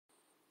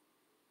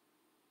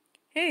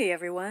Hey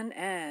everyone,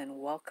 and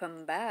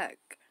welcome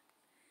back.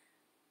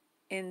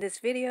 In this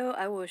video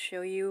I will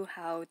show you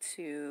how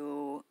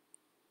to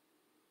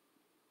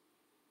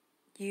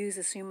use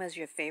Assume as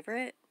your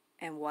favorite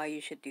and why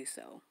you should do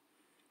so.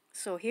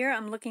 So here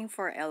I'm looking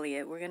for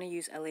Elliot. We're going to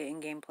use Elliot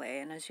in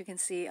gameplay, and as you can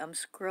see I'm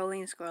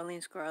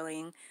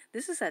scrolling.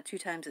 This is at 2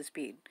 times the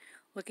speed,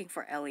 looking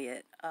for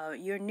Elliot.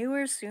 Your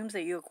newer Assumes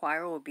that you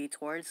acquire will be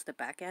towards the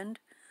back end.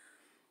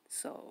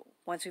 So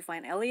once we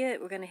find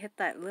Elliot, we're going to hit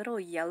that little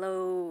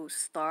yellow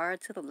star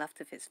to the left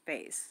of his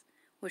face,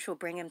 which will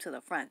bring him to the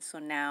front. So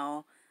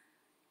now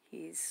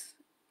he's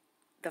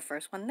the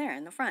first one there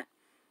in the front.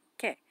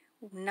 Okay,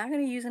 we're not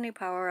going to use any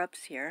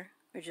power-ups here.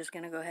 We're just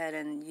going to go ahead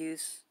and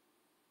use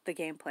the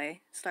gameplay,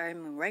 start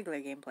him in regular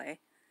gameplay.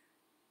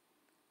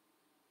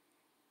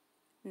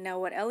 Now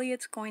what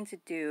Elliot's going to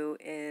do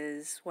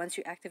is, once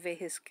you activate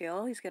his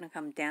skill, he's going to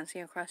come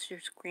dancing across your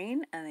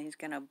screen, and then he's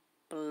going to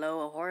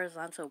blow a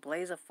horizontal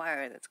blaze of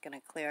fire that's going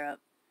to clear up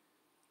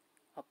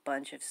a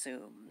bunch of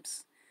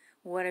Tsums.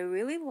 What I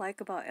really like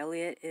about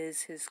Elliot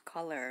is his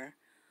color.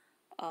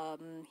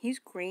 He's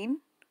green,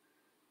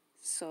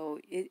 so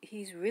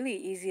he's really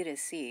easy to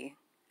see.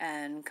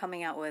 And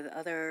coming out with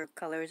other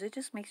colors, it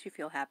just makes you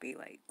feel happy.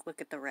 Like,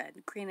 look at the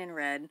red, green and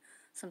red.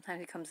 Sometimes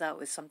he comes out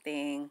with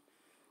something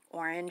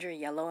orange or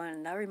yellow,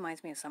 and that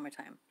reminds me of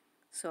summertime.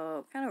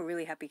 So kind of a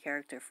really happy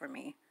character for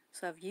me.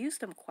 So I've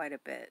used him quite a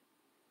bit.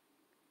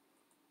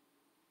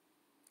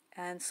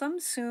 And some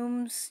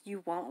Tsums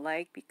you won't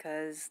like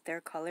because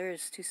their color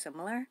is too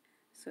similar.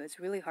 So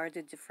it's really hard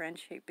to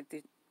differentiate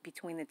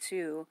between the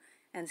two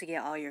and to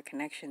get all your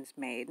connections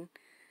made.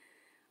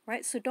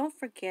 Right, so don't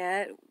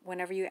forget,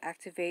 whenever you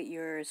activate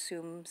your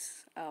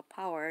Tsum's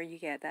power, you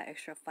get that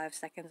extra 5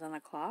 seconds on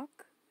the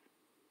clock.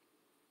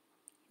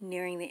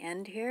 Nearing the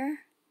end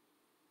here.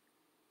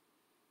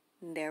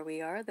 And there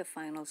we are, the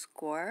final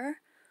score.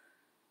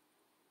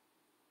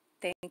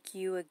 Thank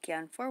you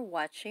again for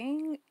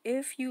watching.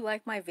 If you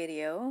like my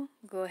video,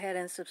 go ahead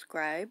and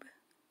subscribe.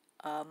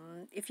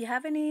 If you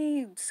have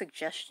any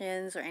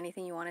suggestions or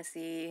anything you want to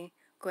see,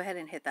 go ahead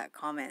and hit that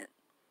comment.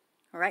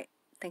 Alright,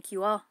 thank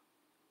you all.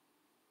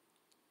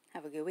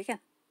 Have a good weekend.